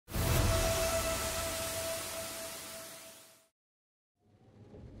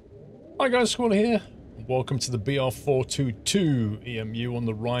Hi guys, Squaller here. Welcome to the BR422 EMU on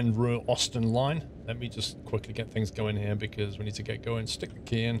the Rhein-Ruhr Osten line. Let me just quickly get things going here because we need to get going. Stick the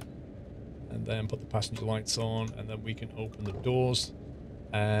key in and then put the passenger lights on, and then we can open the doors.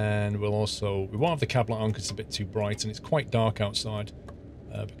 And we won't have the cab light on because it's a bit too bright and it's quite dark outside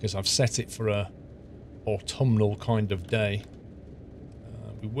because I've set it for a autumnal kind of day.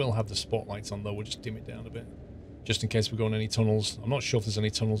 We will have the spotlights on though. We'll just dim it down a bit just in case we go in any tunnels. I'm not sure if there's any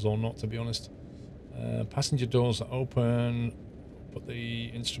tunnels or not, to be honest. Passenger doors are open. Put the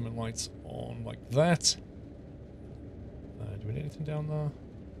instrument lights on like that. Do we need anything down there?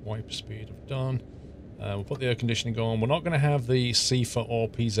 Wiper speed, I've done. We'll put the air conditioning on. We're not going to have the CFA or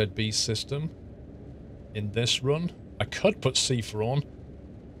PZB system in this run. I could put CFA on,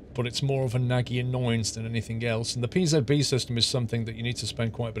 but it's more of a naggy annoyance than anything else. And the PZB system is something that you need to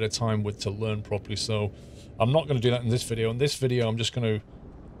spend quite a bit of time with to learn properly. So I'm not going to do that in this video. In this video, I'm just going to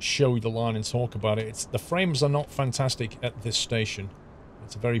show you the line and talk about it. The frames are not fantastic at this station.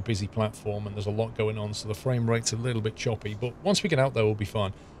 It's a very busy platform and there's a lot going on, so the frame rate's a little bit choppy. But once we get out there, we'll be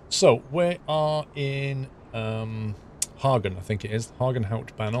fine. So we are in Hagen, I think it is. Hagen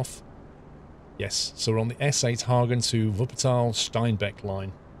Hauptbahnhof. Yes, so we're on the S8 Hagen to Wuppertal-steinbeck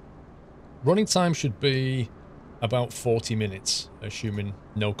line. Running time should be about 40 minutes, assuming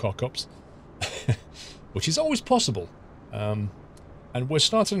no cock-ups, which is always possible. And we're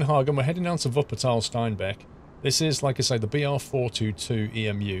starting in Hagen, we're heading down to Wuppertal-steinbeck. This is, like I say, the BR422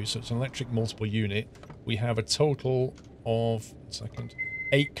 EMU, so it's an electric multiple unit. We have a total of,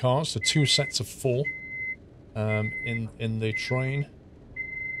 8 cars, so 2 sets of 4 in the train.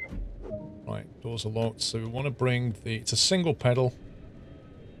 Right, doors are locked, so we want to bring it's a single pedal.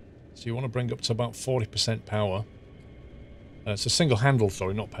 So you want to bring up to about 40% power. It's a single handle,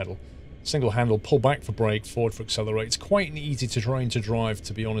 sorry, not pedal. Single handle, pull back for brake, forward for accelerate. It's quite an easy train to drive,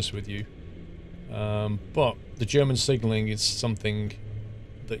 to be honest with you. But the German signalling is something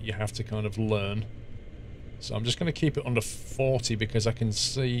that you have to kind of learn. So I'm just going to keep it under 40 because I can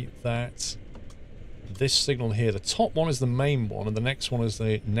see that this signal here, the top one is the main one and the next one is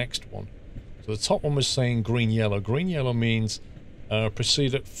the next one. So the top one was saying green-yellow. Green-yellow means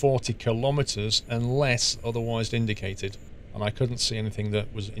proceed at 40 kilometers unless otherwise indicated. And I couldn't see anything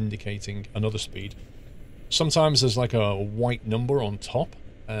that was indicating another speed. Sometimes there's like a white number on top,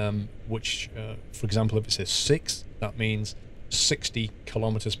 which, for example, if it says 6, that means 60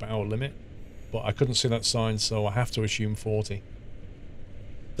 kilometers per hour limit. But I couldn't see that sign, so I have to assume 40.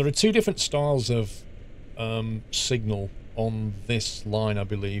 There are 2 different styles of signal on this line, I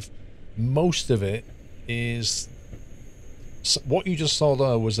believe. Most of it is... What you just saw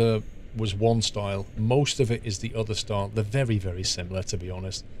there was one style. Most of it is the other style. They're very, very similar, to be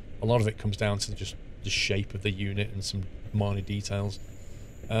honest. A lot of it comes down to just the shape of the unit and some minor details.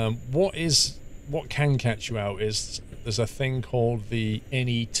 What can catch you out is there's a thing called the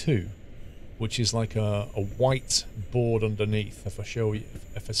NE2, which is like a white board underneath. If I show you,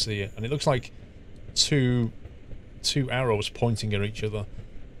 if I see it, and it looks like two arrows pointing at each other.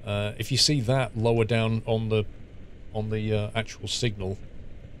 If you see that lower down on the actual signal,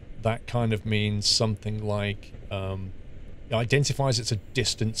 that kind of means something like it identifies it's a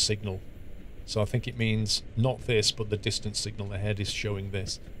distant signal. So I think it means not this, but the distant signal ahead is showing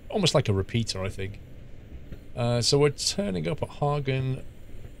this. Almost like a repeater, I think. So we're turning up at Hagen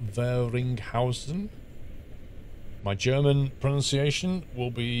Weringhausen. My German pronunciation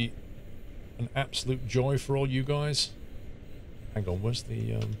will be an absolute joy for all you guys. Hang on, where's the...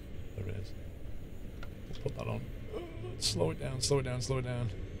 there it is. Let's put that on. Slow it down, slow it down, slow it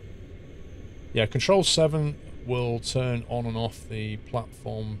down. Yeah, Control 7 will turn on and off the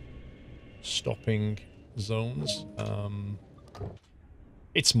platform stopping zones.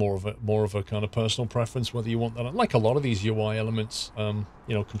 It's more of a kind of personal preference whether you want that. Like a lot of these UI elements, you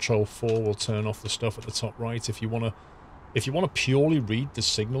know, Control 4 will turn off the stuff at the top right. If you want to purely read the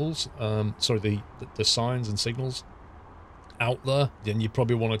signals, sorry, the signs and signals out there, then you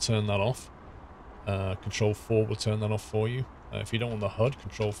probably want to turn that off. Control 4 will turn that off for you. If you don't want the HUD,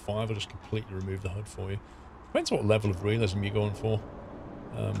 Control 5 will just completely remove the HUD for you. Depends what level of realism you're going for.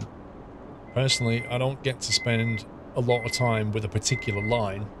 Personally, I don't get to spend a lot of time with a particular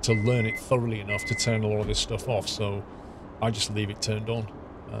line to learn it thoroughly enough to turn a lot of this stuff off, so I just leave it turned on.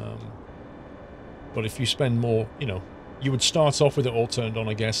 But if you spend more, you know, you would start off with it all turned on,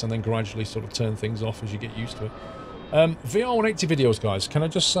 I guess, and then gradually sort of turn things off as you get used to it. VR180 videos, guys, can I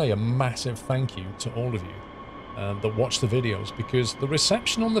just say a massive thank you to all of you that watch the videos, because the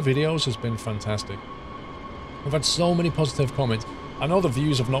reception on the videos has been fantastic. I've had so many positive comments. I know the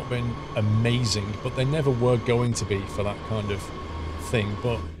views have not been amazing, but they never were going to be for that kind of thing.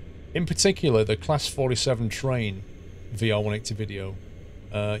 But In particular, the Class 47 train VR180 video,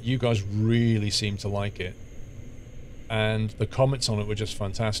 you guys really seem to like it. And the comments on it were just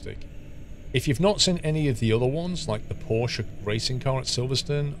fantastic. If you've not seen any of the other ones, like the Porsche racing car at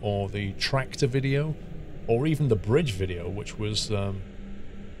Silverstone, or the tractor video, or even the bridge video, which was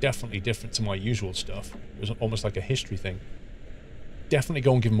definitely different to my usual stuff. It was almost like a history thing. Definitely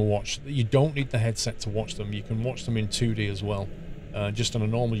go and give them a watch. You don't need the headset to watch them. You can watch them in 2D as well. Just on a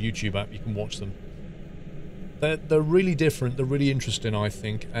normal YouTube app, you can watch them. They're really different. They're really interesting, I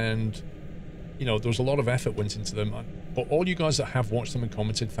think. And, you know, there was a lot of effort went into them. But all you guys that have watched them and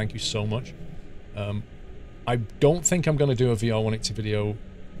commented, thank you so much. I don't think I'm going to do a VR180 video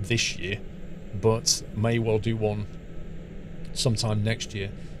this year, but may well do one sometime next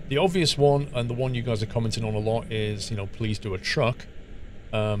year. The obvious one, and the one you guys are commenting on a lot, is, you know, please do a truck.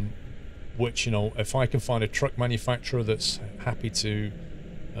 Which, you know, if I can find a truck manufacturer that's happy to,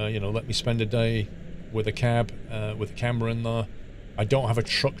 you know, let me spend a day with a cab, with a camera in there. I don't have a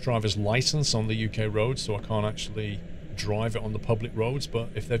truck driver's license on the UK roads, so I can't actually drive it on the public roads, but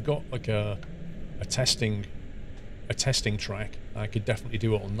if they've got like a testing track, I could definitely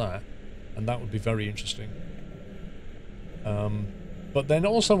do it on that, and that would be very interesting. But then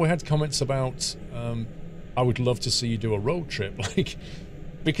also we had comments about I would love to see you do a road trip, like,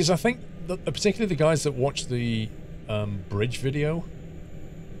 because I think that particularly the guys that watched the bridge video,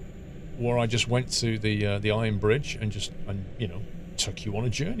 where I just went to the Iron Bridge and you know, took you on a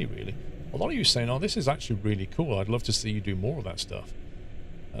journey, really. A lot of you saying, oh, this is actually really cool, I'd love to see you do more of that stuff.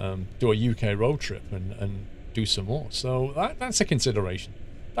 Do a UK road trip and do some more. So that's a consideration.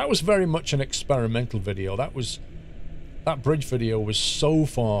 That was very much an experimental video. That bridge video was so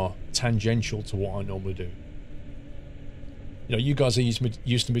far tangential to what I normally do. You know, you guys are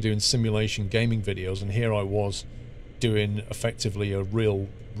used to me doing simulation gaming videos, and here I was doing effectively a real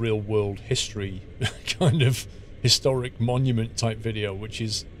world history kind of historic monument type video, which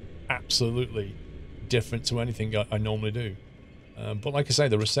is absolutely different to anything I normally do. But like I say,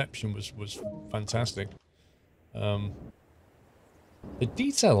 the reception was fantastic. The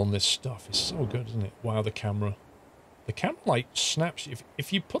detail on this stuff is so good, isn't it? Wow, the camera like snaps.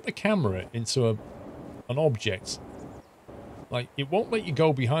 If you put the camera into an object, like, it won't let you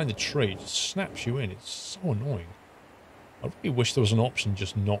go behind the tree. It just snaps you in. It's so annoying. I really wish there was an option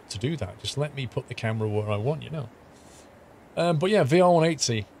just not to do that. Just let me put the camera where I want, you know. But yeah,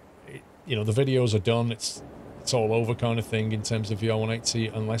 VR180, you know, the videos are done. It's all over kind of thing in terms of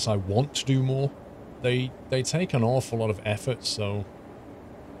VR180, unless I want to do more. They take an awful lot of effort, so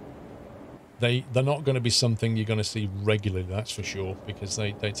they're not going to be something you're going to see regularly, that's for sure, because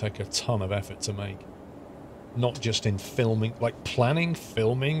they take a ton of effort to make. Not just in filming, like planning,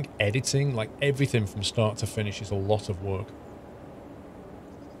 filming, editing, like everything from start to finish is a lot of work.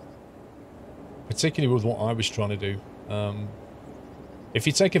 Particularly with what I was trying to do. If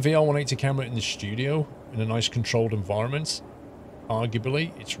you take a VR180 camera in the studio, in a nice controlled environment,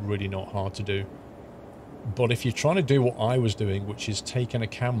 arguably, it's really not hard to do. But if you're trying to do what I was doing, which is taking a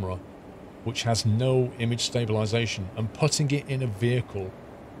camera which has no image stabilization and putting it in a vehicle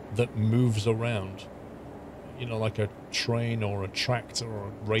that moves around, you know, like a train or a tractor or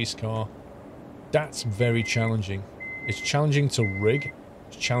a race car, that's very challenging. It's challenging to rig,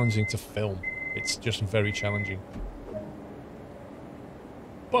 it's challenging to film. It's just very challenging.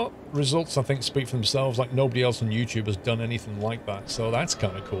 But results, I think, speak for themselves. Like, nobody else on YouTube has done anything like that, so that's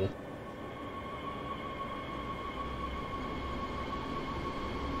kind of cool.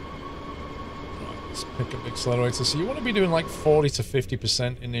 Let's pick up the accelerator. So you want to be doing like 40 to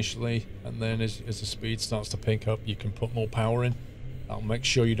 50% initially, and then as the speed starts to pick up, you can put more power in. That'll make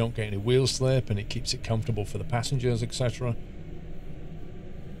sure you don't get any wheel slip, and it keeps it comfortable for the passengers, etc.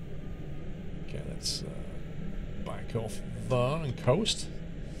 Okay, let's back off there and coast.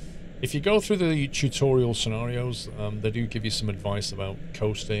 If you go through the tutorial scenarios, they do give you some advice about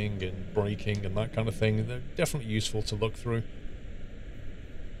coasting and braking and that kind of thing. They're definitely useful to look through.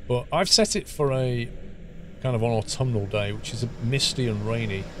 But I've set it for a kind of an autumnal day, which is misty and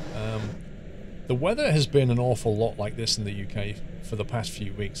rainy. The weather has been an awful lot like this in the UK for the past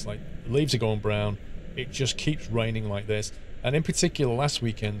few weeks. Like, the leaves are going brown, it just keeps raining like this. And in particular, last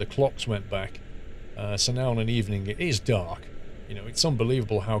weekend, the clocks went back. So now in an evening, it is dark. You know, it's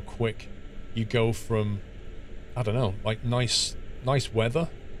unbelievable how quick you go from, I don't know, like nice weather,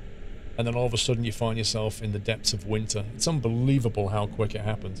 and then all of a sudden you find yourself in the depths of winter. It's unbelievable how quick it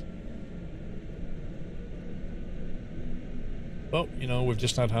happens. Well, you know, we've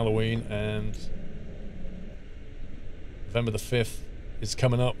just had Halloween, and November the 5th is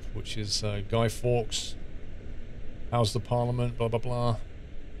coming up, which is Guy Fawkes, How's the Parliament, blah blah blah.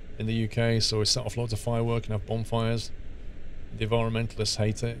 in the UK, so we set off loads of fireworks and have bonfires. The environmentalists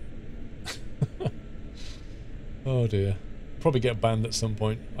hate it. Oh dear. Probably get banned at some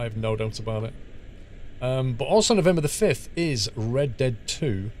point. I have no doubt about it. But also November the 5th is Red Dead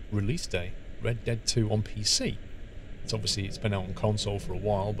 2 release day. Red Dead 2 on PC. It's been out on console for a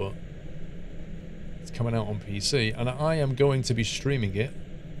while, but it's coming out on PC, and I am going to be streaming it.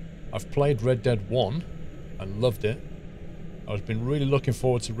 I've played Red Dead 1. I loved it. I've been really looking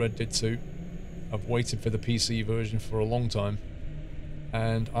forward to Red Dead 2. I've waited for the PC version for a long time,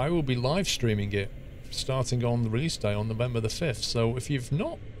 and I will be live streaming it starting on the release day on November the 5th. So if you've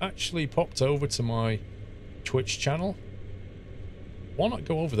not actually popped over to my Twitch channel, why not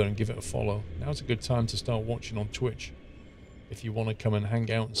go over there and give it a follow? Now's a good time to start watching on Twitch if you want to come and hang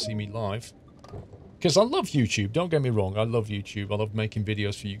out and see me live. Because I love YouTube, don't get me wrong, I love YouTube, I love making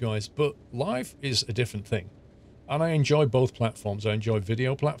videos for you guys, but live is a different thing. And I enjoy both platforms. I enjoy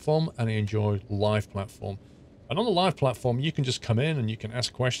video platform and I enjoy live platform. And on the live platform, you can just come in and you can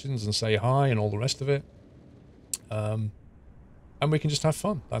ask questions and say hi and all the rest of it. And we can just have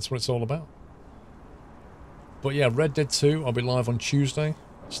fun. That's what it's all about. But yeah, Red Dead 2, I'll be live on Tuesday,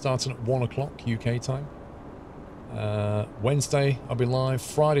 starting at 1 o'clock UK time. Wednesday, I'll be live.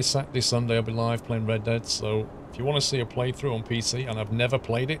 Friday, Saturday, Sunday, I'll be live playing Red Dead. So if you want to see a playthrough on PC, and I've never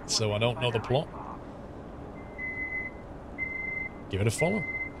played it, so I don't know the plot, give it a follow.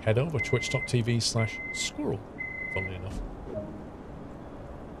 Head over, twitch.tv/squirrel, funnily enough.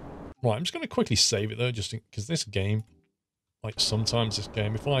 Right, I'm just going to quickly save it though, just because this game, like sometimes this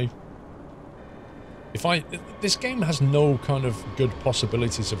game, this game has no kind of good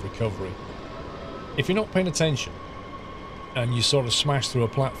possibilities of recovery. If you're not paying attention and you sort of smash through a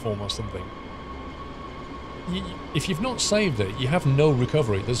platform or something, if you've not saved it, you have no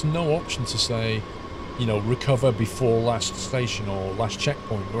recovery. There's no option to say, you know, recover before last station or last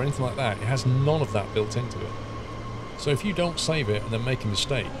checkpoint or anything like that. It has none of that built into it. So if you don't save it and then make a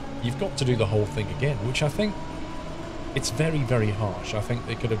mistake, you've got to do the whole thing again, which I think it's very, very harsh. I think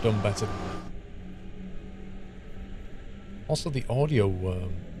they could have done better than that. Also the audio,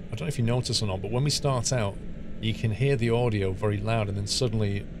 I don't know if you notice or not, but when we start out, you can hear the audio very loud and then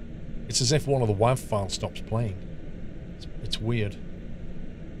suddenly it's as if one of the WAV files stops playing. It's weird.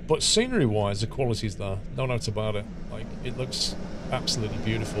 But scenery-wise, the quality's there. No doubt about it. Like, it looks absolutely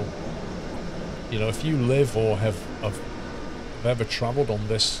beautiful. You know, if you live or have ever travelled on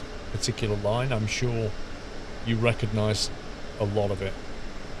this particular line, I'm sure you recognise a lot of it.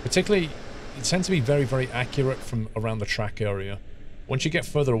 Particularly, it tends to be very, very accurate from around the track area. Once you get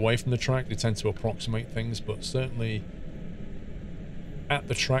further away from the track, they tend to approximate things, but certainly at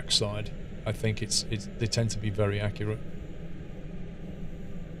the track side, I think they tend to be very accurate.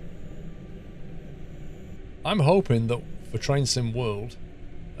 I'm hoping that for Train Sim World,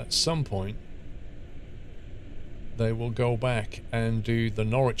 at some point, they will go back and do the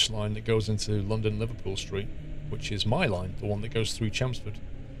Norwich line that goes into London Liverpool Street, which is my line, the one that goes through Chelmsford.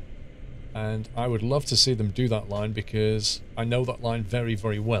 And I would love to see them do that line because I know that line very,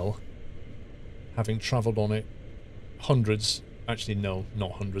 very well, having travelled on it hundreds, actually no,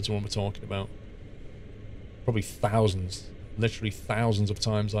 not hundreds, what am I talking about? Probably thousands, literally thousands of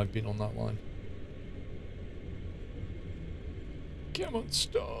times I've been on that line. Come on,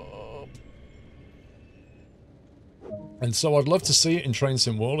 stop. And so I'd love to see it in Train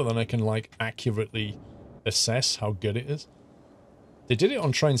Sim World, and then I can like accurately assess how good it is. They did it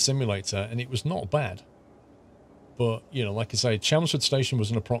on Train Simulator, and it was not bad. But, you know, like I say, Chelmsford Station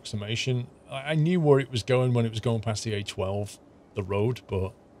was an approximation. I knew where it was going when it was going past the A12, the road,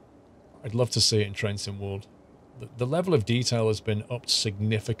 but I'd love to see it in Train Sim World. The level of detail has been upped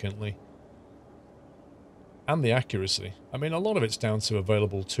significantly. And the accuracy. I mean, a lot of it's down to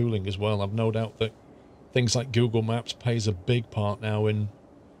available tooling as well. I've no doubt that things like Google Maps plays a big part now in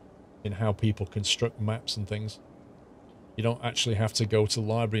how people construct maps and things. You don't actually have to go to the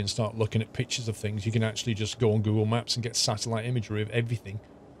library and start looking at pictures of things. You can actually just go on Google Maps and get satellite imagery of everything,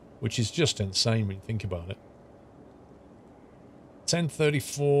 which is just insane when you think about it.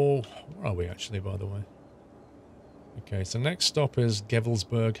 10:34. Where are we actually, by the way? Okay, so next stop is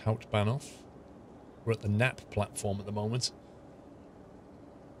Gevelsberg Hauptbahnhof. We're at the Knapp platform at the moment.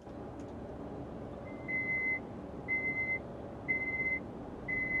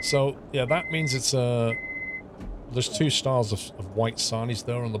 So, yeah, that means it's there's two stars of white signage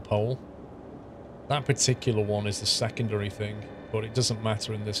there on the pole. That particular one is the secondary thing, but it doesn't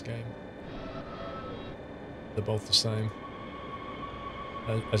matter in this game. They're both the same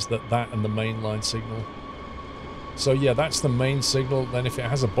as that and the mainline signal. So yeah, that's the main signal. Then if it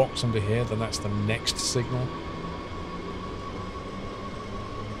has a box under here, then that's the next signal.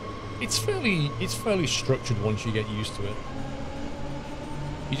 It's fairly structured once you get used to it.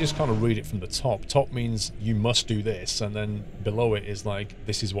 You just kind of read it from the top. Top means you must do this, and then below it is like,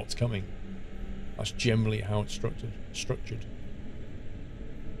 this is what's coming. That's generally how it's structured.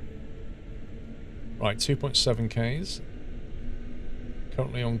 Right, 2.7 Ks.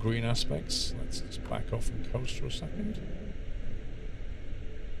 Currently on green aspects. Let's just back off and coast for a second.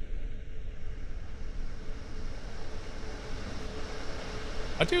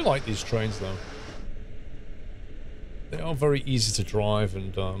 I do like these trains though. They are very easy to drive,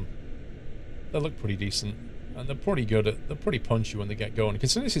 and they look pretty decent. And they're pretty good at, they're pretty punchy when they get going.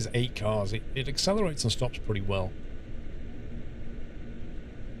 Considering this is 8 cars, it accelerates and stops pretty well.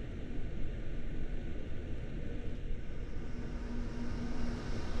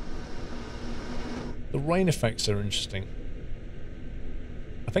 The rain effects are interesting.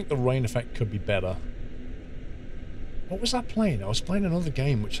 I think the rain effect could be better. What was I playing? I was playing another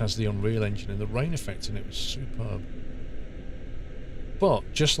game which has the Unreal Engine, and the rain effect in it was superb.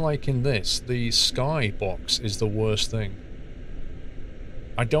 But, just like in this, the skybox is the worst thing.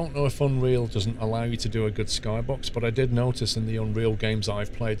 I don't know if Unreal doesn't allow you to do a good skybox, but I did notice in the Unreal games that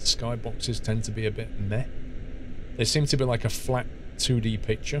I've played, the skyboxes tend to be a bit meh. They seem to be like a flat 2D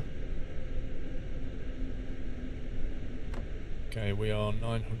picture. Okay, we are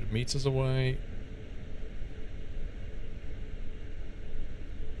 900 meters away.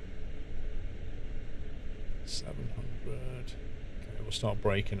 Okay, we'll start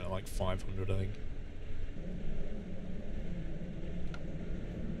braking at like 500, I think.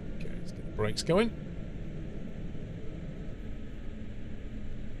 Okay, let's get the brakes going.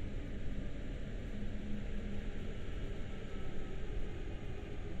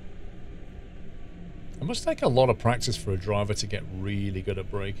 It must take a lot of practice for a driver to get really good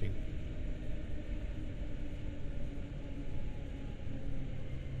at braking.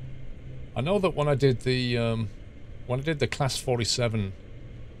 I know that when I did the Class 47,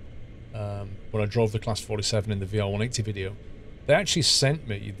 when I drove the Class 47 in the VR180 video, they actually sent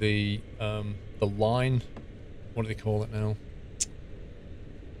me the line. What do they call it now?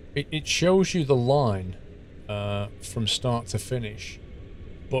 It shows you the line from start to finish,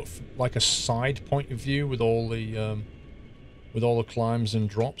 but like a side point of view with all the climbs and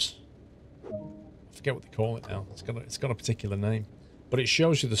drops. I forget what they call it now. It's got a particular name. But it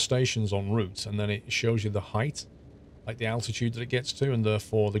shows you the stations en route, and then it shows you the height, like the altitude that it gets to, and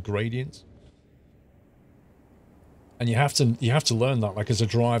therefore the gradient. And you have to learn that. Like as a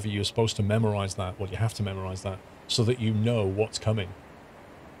driver, you're supposed to memorize that. Well, you have to memorize that so that you know what's coming.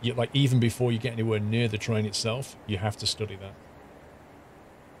 Like even before you get anywhere near the train itself, you have to study that.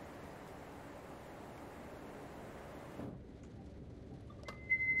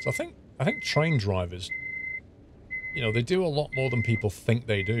 So I think train drivers, you know, they do a lot more than people think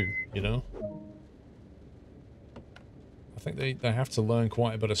they do, you know? I think they have to learn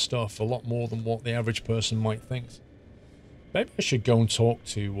quite a bit of stuff, a lot more than what the average person might think. Maybe I should go and talk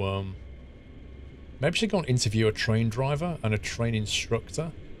to, maybe I should go and interview a train driver and a train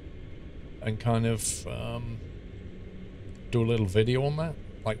instructor and kind of do a little video on that,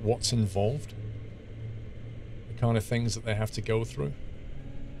 like what's involved, the kind of things that they have to go through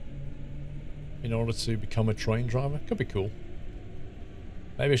in order to become a train driver. Could be cool.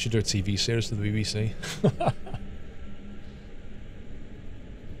 Maybe I should do a TV series to the BBC.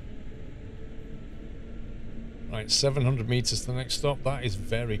 Right, 700 meters to the next stop. That is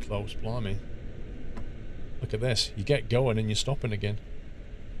very close, blimey. Look at this. You get going and you're stopping again.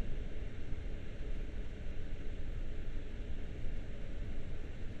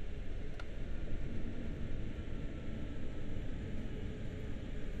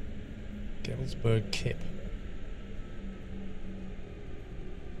 Gevelsberg Kip.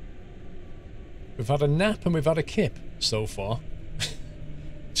 We've had a nap and we've had a kip so far.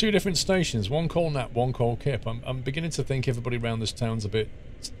 Two different stations, one called nap, one called kip. I'm beginning to think everybody around this town's a bit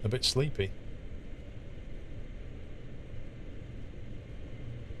sleepy.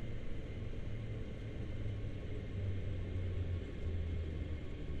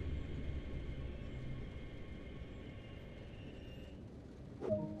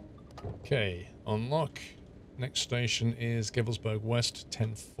 Okay, unlock. Next station is Gevelsberg West,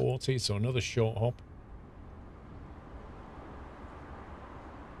 1040, so another short hop.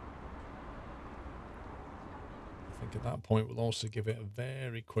 I think at that point we'll also give it a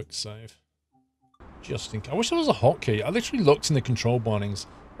very quick save. Just in case. I wish there was a hotkey. I literally looked in the control bindings,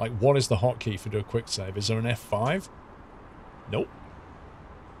 like what is the hotkey for do a quick save? Is there an F5? Nope.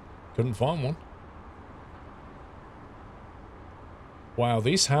 Couldn't find one. Wow,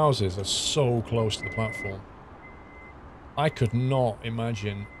 these houses are so close to the platform. I could not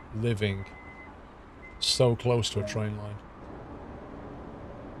imagine living so close to a train line.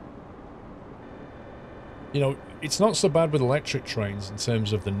 You know, it's not so bad with electric trains in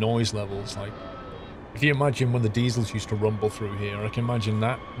terms of the noise levels. Like, if you imagine when the diesels used to rumble through here, I can imagine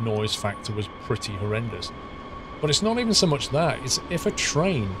that noise factor was pretty horrendous. But it's not even so much that. It's if a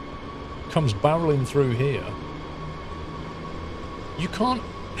train comes barreling through here, you can't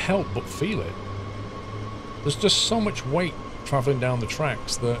help but feel it. There's just so much weight travelling down the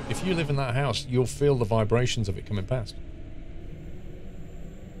tracks that if you live in that house, you'll feel the vibrations of it coming past.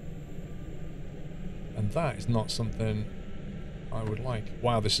 And that is not something I would like.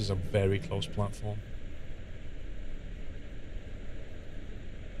 Wow, this is a very close platform.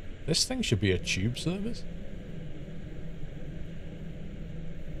 This thing should be a tube service.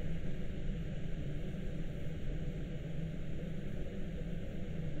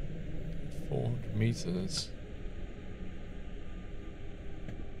 Meters.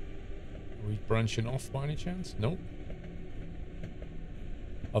 Are we branching off by any chance? Nope.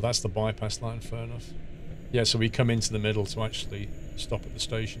 Oh, that's the bypass line, fair enough. Yeah, so we come into the middle to actually stop at the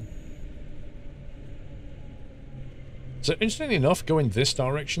station. So interestingly enough, going this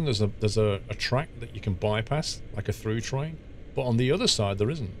direction, there's a track that you can bypass, like a through train, but on the other side there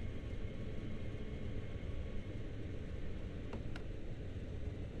isn't.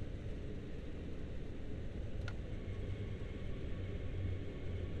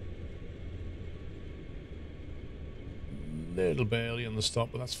 Little bit early on the stop,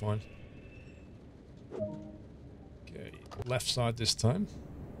 but that's fine. Okay, left side this time.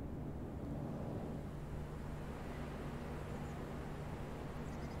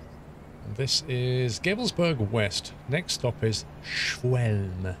 And this is Gabelsberg West. Next stop is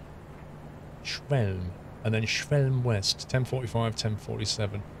Schwelm. Schwelm. And then Schwelm West, 10:45,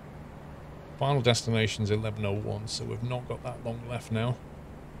 10:47. Final destination's 11:01, so we've not got that long left now.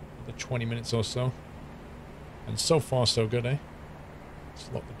 Another 20 minutes or so. And so far, so good, eh?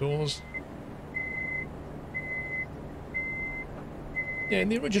 Let's lock the doors. Yeah, in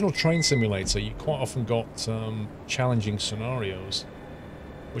the original train simulator, you quite often got challenging scenarios,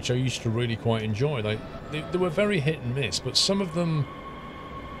 which I used to really quite enjoy. Like, they were very hit and miss, but some of them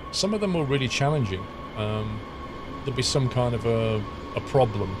were really challenging. There'd be some kind of a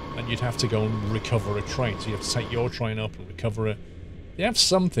problem, and you'd have to go and recover a train. So you have to take your train up and recover it. They have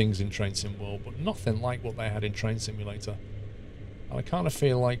some things in Train Sim World, but nothing like what they had in Train Simulator. And I kind of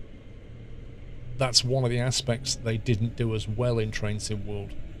feel like that's one of the aspects they didn't do as well in Train Sim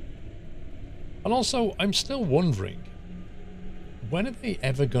World. And also, I'm still wondering, when are they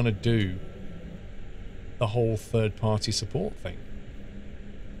ever going to do the whole third-party support thing?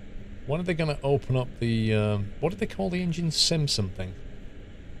 When are they going to open up the, what did they call the engine? Sim something.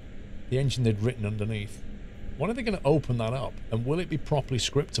 The engine they'd written underneath. When are they going to open that up, and will it be properly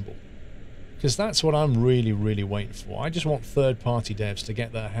scriptable? Because that's what I'm really, really waiting for. I just want third-party devs to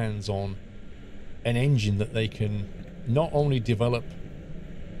get their hands on an engine that they can not only develop,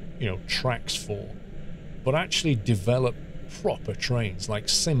 you know, tracks for, but actually develop proper trains, like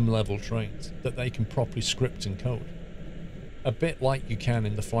sim-level trains, that they can properly script and code. A bit like you can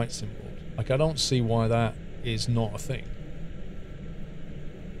in the flight sim world. Like, I don't see why that is not a thing.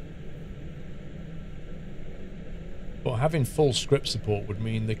 But having full script support would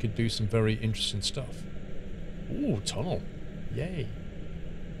mean they could do some very interesting stuff. Ooh, tunnel. Yay.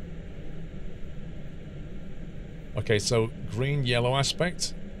 Okay, so green, yellow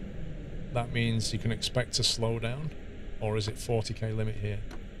aspect. That means you can expect to slow down. Or is it 40k limit here?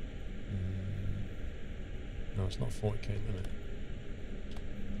 No, it's not 40k limit.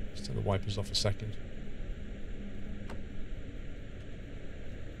 Let's turn the wipers off a second.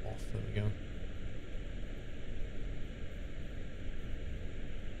 Off, there we go.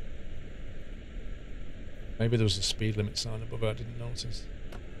 Maybe there was a speed limit sign above it, I didn't notice.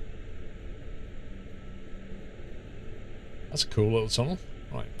 That's a cool little tunnel.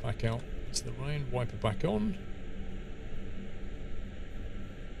 Right, back out into the rain, wiper back on.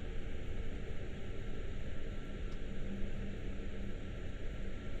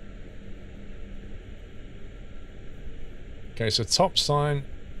 Okay, so top sign,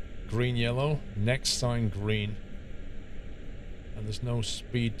 green, yellow. Next sign, green. And there's no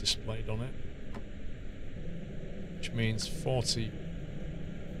speed displayed on it. Which means 40k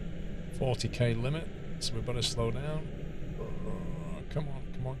limit, so we better slow down. Come on,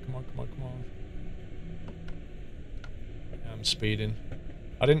 come on, come on, come on, come on. I'm speeding.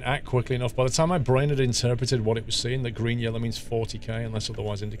 I didn't act quickly enough. By the time my brain had interpreted what it was seeing, that green yellow means 40k unless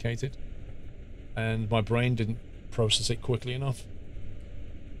otherwise indicated. And my brain didn't process it quickly enough.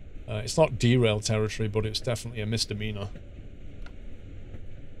 It's not derail territory, but it's definitely a misdemeanor.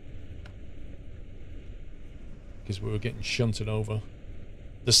 because we were getting shunted over.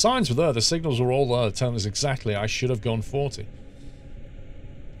 The signs were there, the signals were all there telling us exactly I should have gone 40.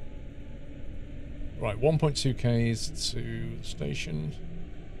 Right, 1.2 Ks to the station.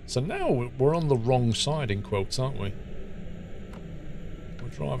 So now we're on the wrong side, in quotes, aren't we? We're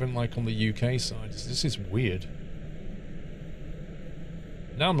driving like on the UK side. This is weird.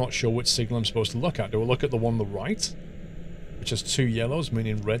 Now I'm not sure which signal I'm supposed to look at. Do I look at the one on the right, which has 2 yellows,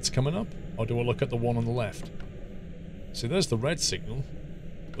 meaning red's coming up? Or do I look at the one on the left? See, there's the red signal,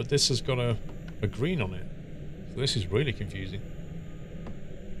 but this has got a green on it. So this is really confusing.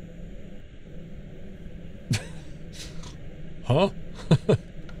 Huh?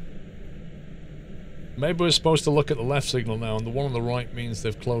 Maybe we're supposed to look at the left signal now, and the one on the right means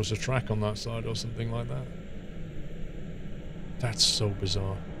they've closed the track on that side or something like that. That's so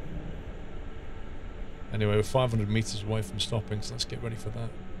bizarre. Anyway, we're 500 meters away from stopping, so let's get ready for that.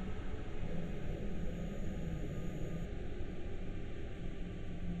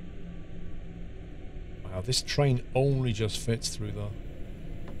 Wow, this train only just fits through there.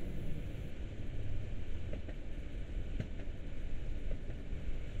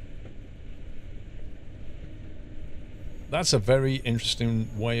 That's a very interesting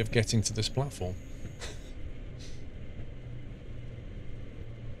way of getting to this platform.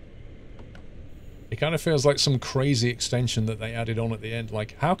 It kind of feels like some crazy extension that they added on at the end.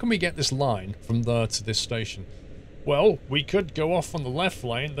 Like, how can we get this line from there to this station? Well, we could go off on the left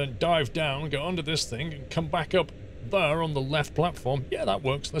lane, then dive down, go under this thing, and come back up there on the left platform. Yeah, that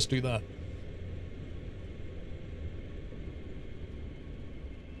works. Let's do that.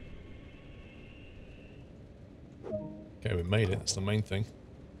 Okay, we made it. That's the main thing.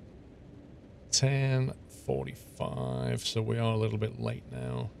 10:45, so we are a little bit late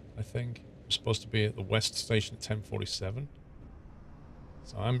now, I think. We're supposed to be at the west station at 10:47.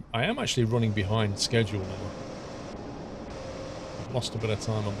 So I am actually running behind schedule now. I've lost a bit of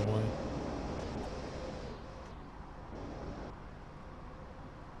time on the way.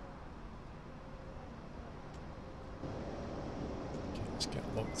 Okay, let's get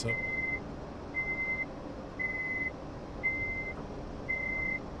locked up.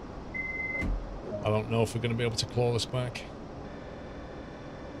 I don't know if we're going to be able to claw this back.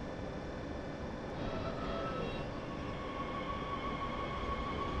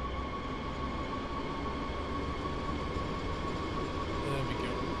 There we go.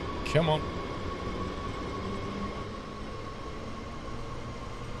 Come on.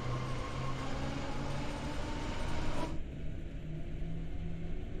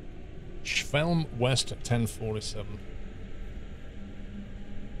 Schvelm West at 10:47.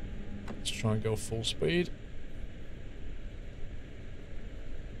 Let's try and go full speed.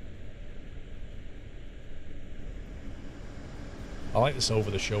 I like this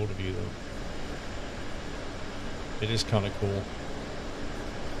over the shoulder view though. It is kind of cool.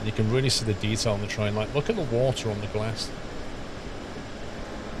 And you can really see the detail on the train. Like, look at the water on the glass.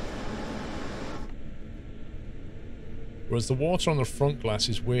 Whereas the water on the front glass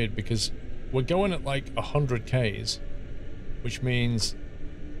is weird because we're going at like 100 Ks, which means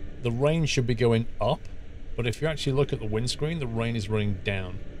the rain should be going up, but if you actually look at the windscreen, the rain is running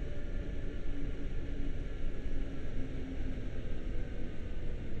down.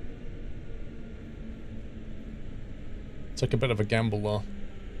 Took a bit of a gamble though.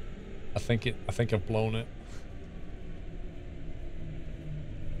 I think I've blown it.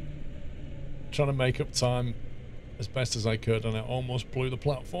 Trying to make up time as best as I could, and I almost blew the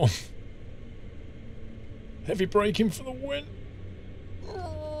platform. Heavy braking for the win.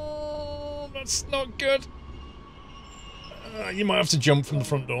 Oh, that's not good. You might have to jump from the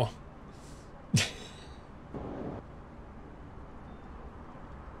front door.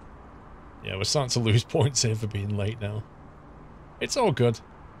 Yeah, we're starting to lose points here for being late now. It's all good.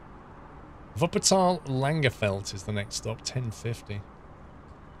 Wuppertal-Steinbeck is the next stop, 10:50.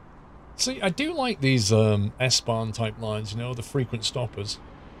 See, I do like these S-Bahn type lines, you know, the frequent stoppers.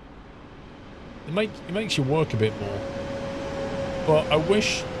 It makes you work a bit more. But I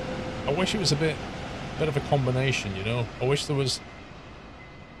wish it was a bit of a combination, you know. I wish there was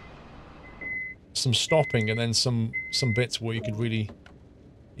some stopping and then some bits where you could really,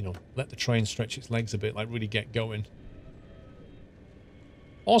 you know, let the train stretch its legs a bit, like really get going.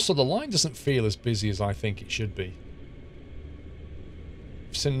 Also, the line doesn't feel as busy as I think it should be.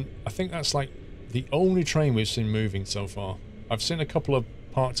 I think that's like the only train we've seen moving so far. I've seen a couple of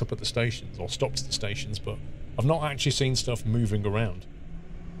parked up at the stations, or stopped at the stations, but I've not actually seen stuff moving around.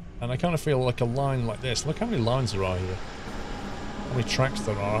 And I kind of feel like a line like this. Look how many lines there are here. How many tracks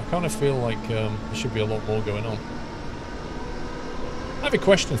there are. I kind of feel like there should be a lot more going on. I have a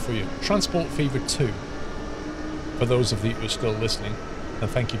question for you. Transport Fever 2. for those of you who are still listening, and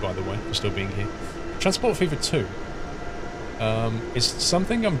thank you, by the way, for still being here. Transport Fever 2 is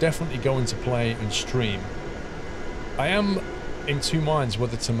something I'm definitely going to play and stream. I am in two minds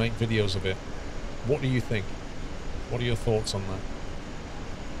whether to make videos of it. What do you think? What are your thoughts on that?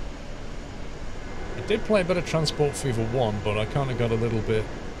 I did play a bit of Transport Fever 1, but I kind of got a little bit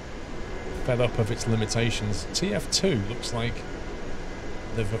fed up of its limitations. TF2 looks like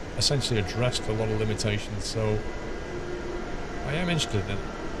they've essentially addressed a lot of limitations, so I am interested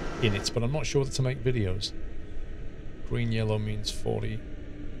in it, but I'm not sure whether to make videos. Green yellow means 40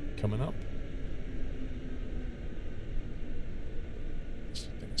 coming up. Let's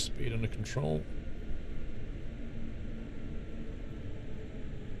get the speed under control.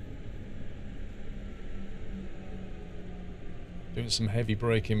 Doing some heavy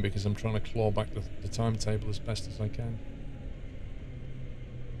braking because I'm trying to claw back the timetable as best as I can.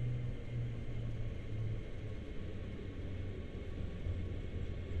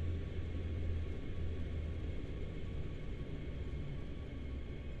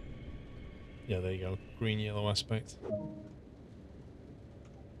 Yeah, there you go. Green yellow aspect.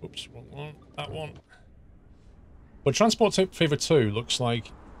 Oops, wrong one. That one. But Transport Fever 2 looks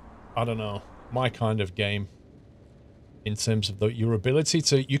like, I don't know, my kind of game. In terms of your ability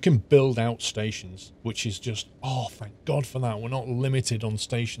to, you can build out stations, which is just, oh, thank God for that. We're not limited on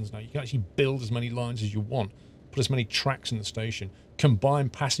stations now. You can actually build as many lines as you want, put as many tracks in the station, combine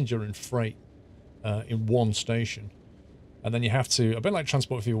passenger and freight in one station. And then you have to, a bit like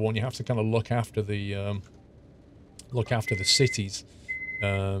Transport Fever 1, you have to kind of look after the city's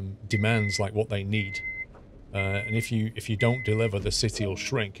demands, like what they need. And if you don't deliver, the city will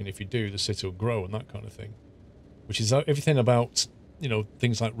shrink, and if you do, the city will grow, and that kind of thing. Which is everything about, you know,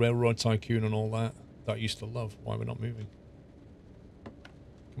 things like Railroad Tycoon and all that I used to love. Why we're not moving?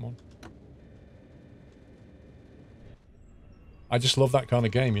 Come on. I just love that kind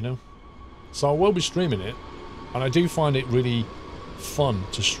of game, you know? So I will be streaming it, and I do find it really fun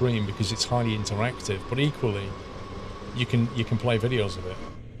to stream because it's highly interactive, but equally, you can play videos of it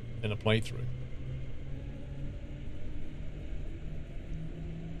in a playthrough.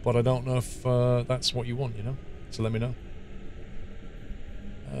 But I don't know if that's what you want, you know? So let me know.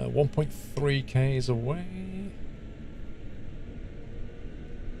 1.3 k's away.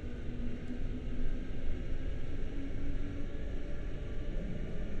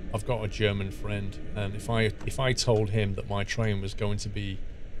 I've got a German friend, and if I told him that my train was going to be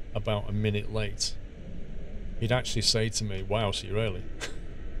about a minute late, he'd actually say to me, "Wow, so you're early."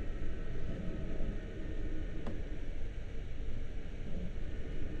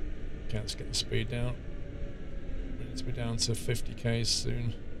 Okay, let's get the speed down. We need to be down to 50 k's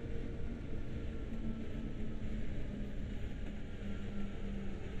soon.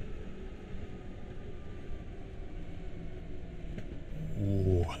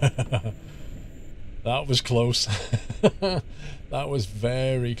 Ooh. That was close. That was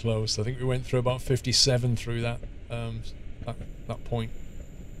very close. I think we went through about 57 through that that point.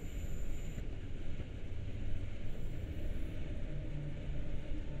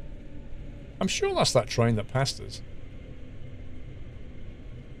 I'm sure that's that train that passed us.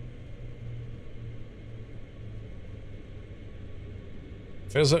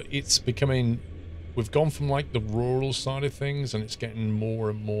 Feels like it's becoming... We've gone from like the rural side of things, and it's getting more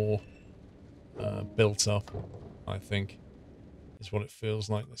and more built up, I think, is what it feels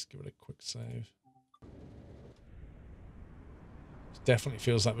like. Let's give it a quick save. It definitely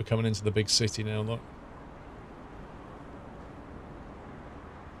feels like we're coming into the big city now, look.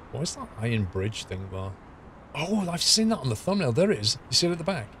 What is that iron bridge thing there? Oh, I've seen that on the thumbnail. There it is. You see it at the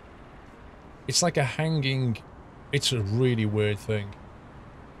back? It's like a hanging... It's a really weird thing.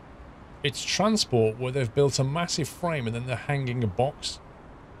 It's transport where they've built a massive frame and then they're hanging a box.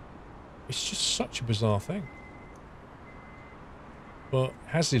 It's just such a bizarre thing. But it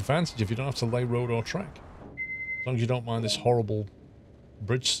has the advantage if you don't have to lay road or track. As long as you don't mind this horrible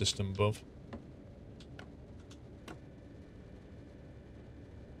bridge system above.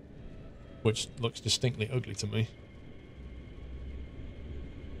 Which looks distinctly ugly to me.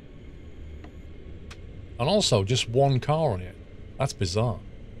 And also, just one car on it. That's bizarre.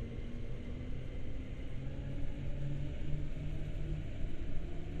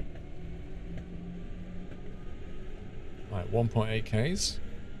 Right, 1.8 k's.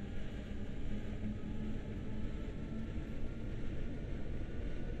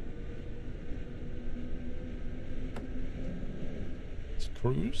 Let's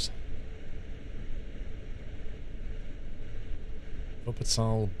cruise.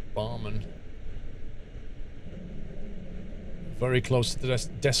 Wuppertal-Barmen. Very close to the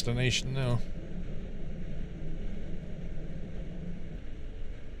destination now.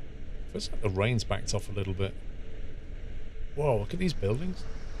 Feels like the rain's backed off a little bit. Whoa, look at these buildings.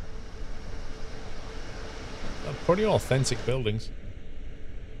 They're pretty authentic buildings.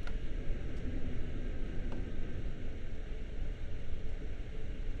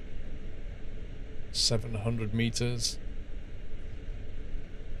 $700 meters.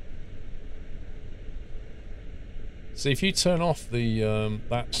 So if you turn off the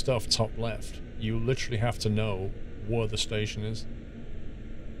that stuff top left, you literally have to know where the station is.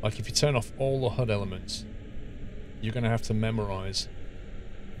 Like if you turn off all the HUD elements, you're going to have to memorize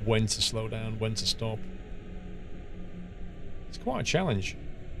when to slow down, when to stop. It's quite a challenge.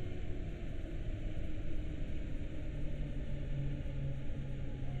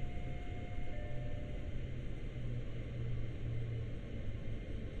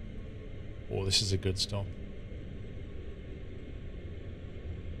 Oh, this is a good stop.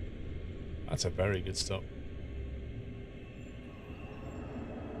 That's a very good stop.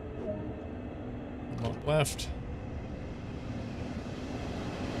 Lock left.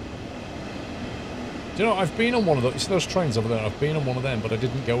 Do you know, I've been on one of those, you see those trains over there? I've been on one of them, but I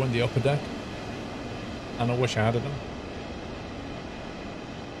didn't go in the upper deck. And I wish I had done.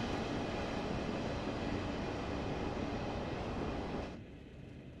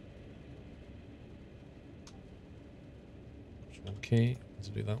 Key to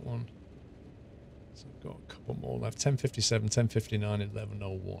do that one. So I've got a couple more left. 10:57, 10:59,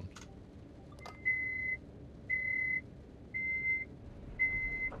 11:01.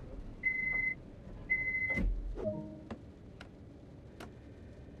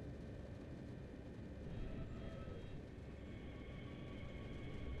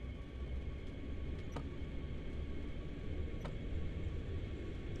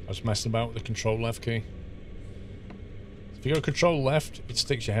 I was messing about with the control left key. If you go control left, it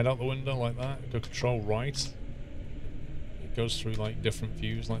sticks your head out the window like that. If you go control right, it goes through like different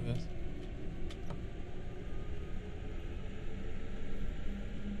views like this.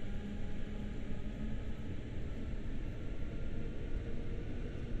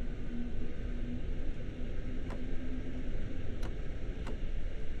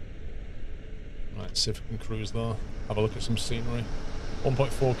 Right, see if we can cruise there. Have a look at some scenery.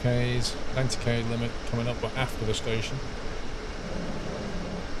 1.4 Ks, 90k limit coming up, but after the station.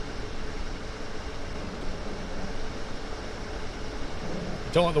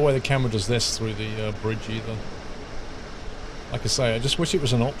 Don't like the way the camera does this through the bridge either. Like I say, I just wish it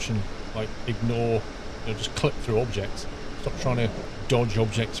was an option. Like ignore, you know, just clip through objects. Stop trying to dodge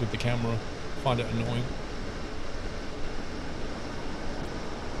objects with the camera. Find it annoying.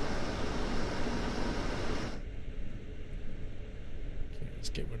 Okay, let's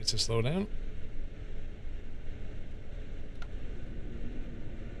get ready to slow down.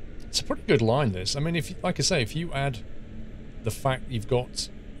 It's a pretty good line, this. I mean, if, like I say, if you add the fact you've got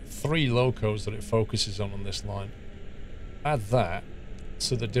 3 locos that it focuses on this line, add that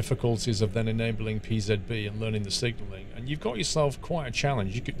to the difficulties of then enabling PZB and learning the signaling, and you've got yourself quite a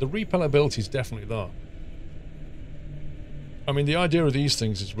challenge. The repellability is definitely there. I mean, the idea of these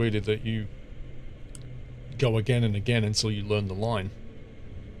things is really that you go again and again until you learn the line,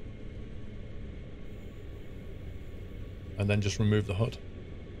 and then just remove the HUD.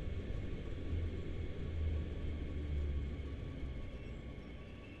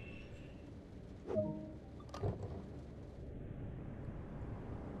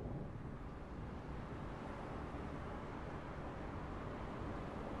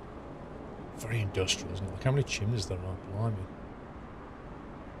 Very industrial, isn't it? Look how many chimneys there are, blimey.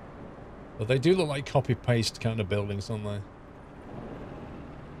 But they do look like copy-paste kind of buildings, don't they?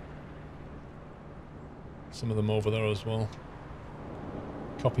 Some of them over there as well.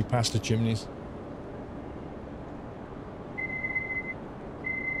 Copy-pasta chimneys.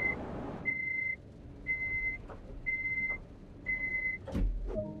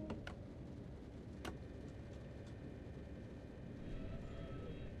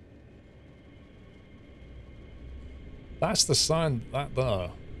 That's the sign, that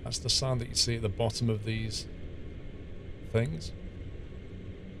there. That's the sign that you see at the bottom of these things.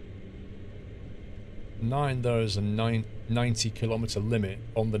 9 there is a 90-kilometer limit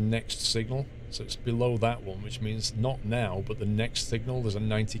on the next signal. So it's below that one, which means not now, but the next signal there's a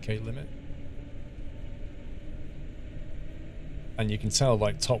 90k limit. And you can tell,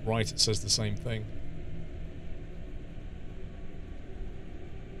 like, top right it says the same thing.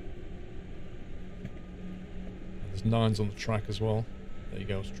 There's 9s on the track as well. There you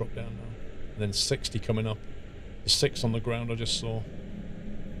go, it's dropped down now. And then 60 coming up. The 6 on the ground I just saw.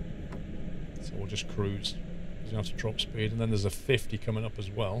 So we'll just cruise. You have to drop speed. And then there's a 50 coming up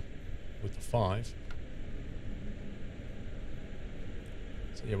as well with the 5.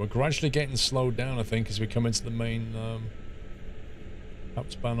 So yeah, we're gradually getting slowed down, I think, as we come into the main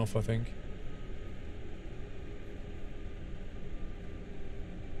Hauptbahnhof, I think.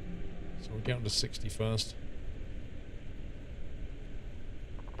 So we'll get on to 60 first.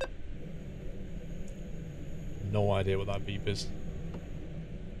 No idea what that beep is.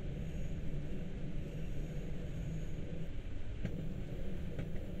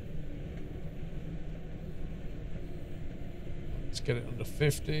 Let's get it under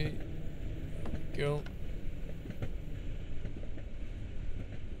 50. There we go.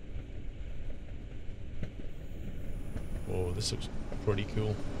 Oh, this looks pretty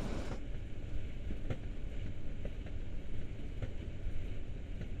cool.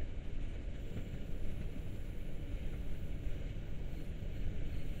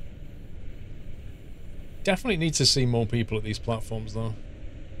 Definitely need to see more people at these platforms, though.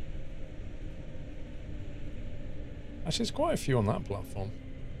 Actually, there's quite a few on that platform.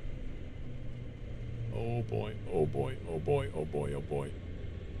 Oh boy, oh boy, oh boy, oh boy, oh boy.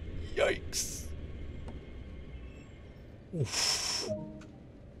 Yikes! Oof.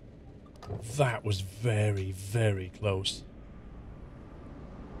 That was very, very close.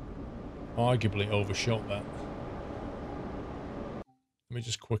 Arguably overshot that. Let me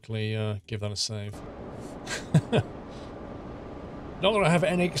just quickly give that a save. Not that I have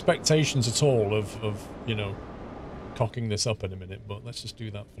any expectations at all of, you know, cocking this up in a minute, but let's just do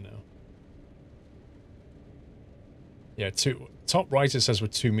that for now. Yeah, top right it says we're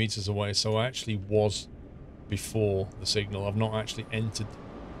 2 meters away, so I actually was before the signal. I've not actually entered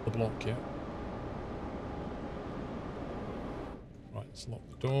the block yet. Right, let's lock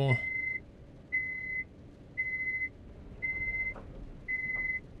the door.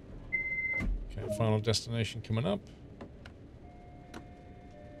 Okay, final destination coming up.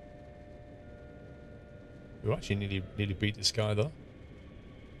 We actually nearly beat this guy though.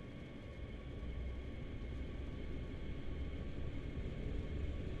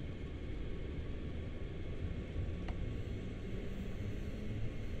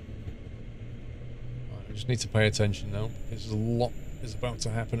 Right, I just need to pay attention now because a lot is about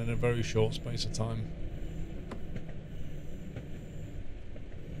to happen in a very short space of time.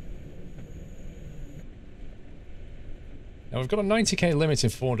 Now we've got a 90k limit in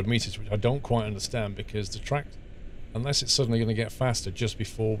 400 meters, which I don't quite understand because the track, unless it's suddenly going to get faster just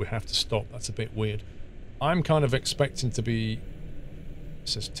before we have to stop, that's a bit weird. I'm kind of expecting to be, it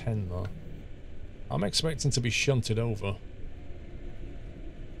says 10 though. I'm expecting to be shunted over.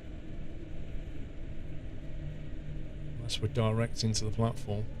 Unless we're direct into the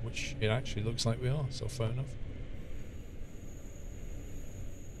platform, which it actually looks like we are, so fair enough.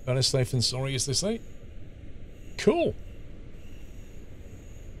 Better safe than sorry, as they say. Cool.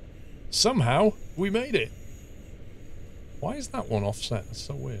 Somehow, we made it. Why is that one offset? That's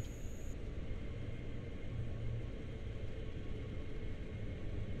so weird.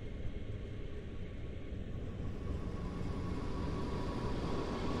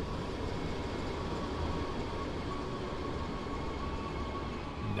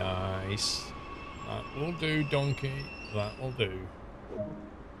 Nice. That will do, donkey. That will do.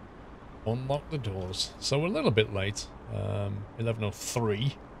 Unlock the doors. So we're a little bit late.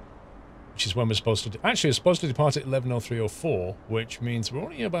 11:03. Which is when we're supposed to do. Actually, we're supposed to depart at 11:03:04, which means we're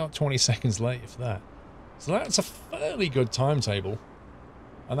only about 20 seconds late, if that. So that's a fairly good timetable.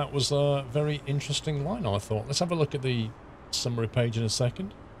 And that was a very interesting line, I thought. Let's have a look at the summary page in a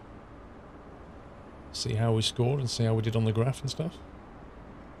second. See how we scored and see how we did on the graph and stuff.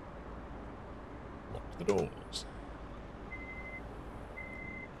 Lock the doors.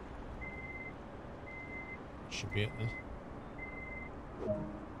 Should be it then.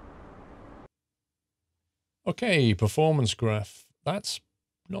 Okay, performance graph. That's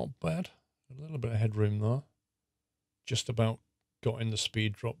not bad. A little bit of headroom there. Just about got in the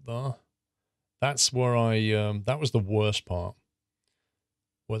speed drop there. That's where that was the worst part.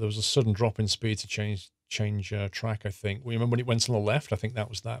 Where there was a sudden drop in speed to change track, I think. We remember when it went to the left, I think that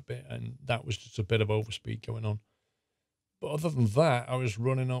was that bit, and that was just a bit of overspeed going on. But other than that, I was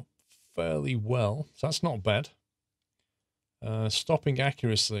running up fairly well, so that's not bad. Stopping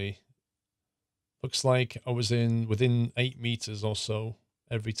accuracy. Looks like I was within 8 meters or so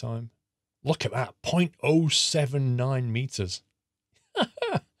every time. Look at that, 0.079 meters.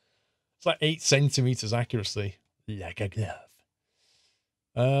 It's like 8 centimeters accuracy. Like a glove.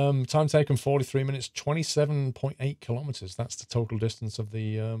 Time taken 43 minutes, 27.8 kilometers. That's the total distance of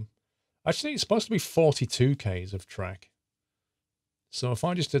the... Actually, it's supposed to be 42 Ks of track. So if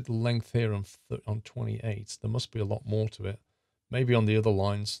I just did the length here on 28, there must be a lot more to it. Maybe on the other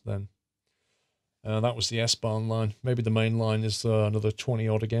lines then. That was the S-Bahn line. Maybe the main line is another 20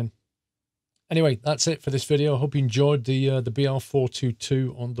 odd again. Anyway, that's it for this video. I hope you enjoyed the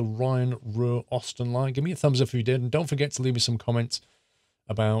BR422 on the Rhein-Ruhr Osten line. Give me a thumbs up if you did, and don't forget to leave me some comments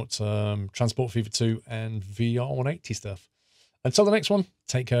about Transport Fever 2 and VR 180 stuff. Until the next one,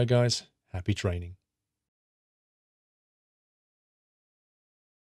 take care, guys. Happy training.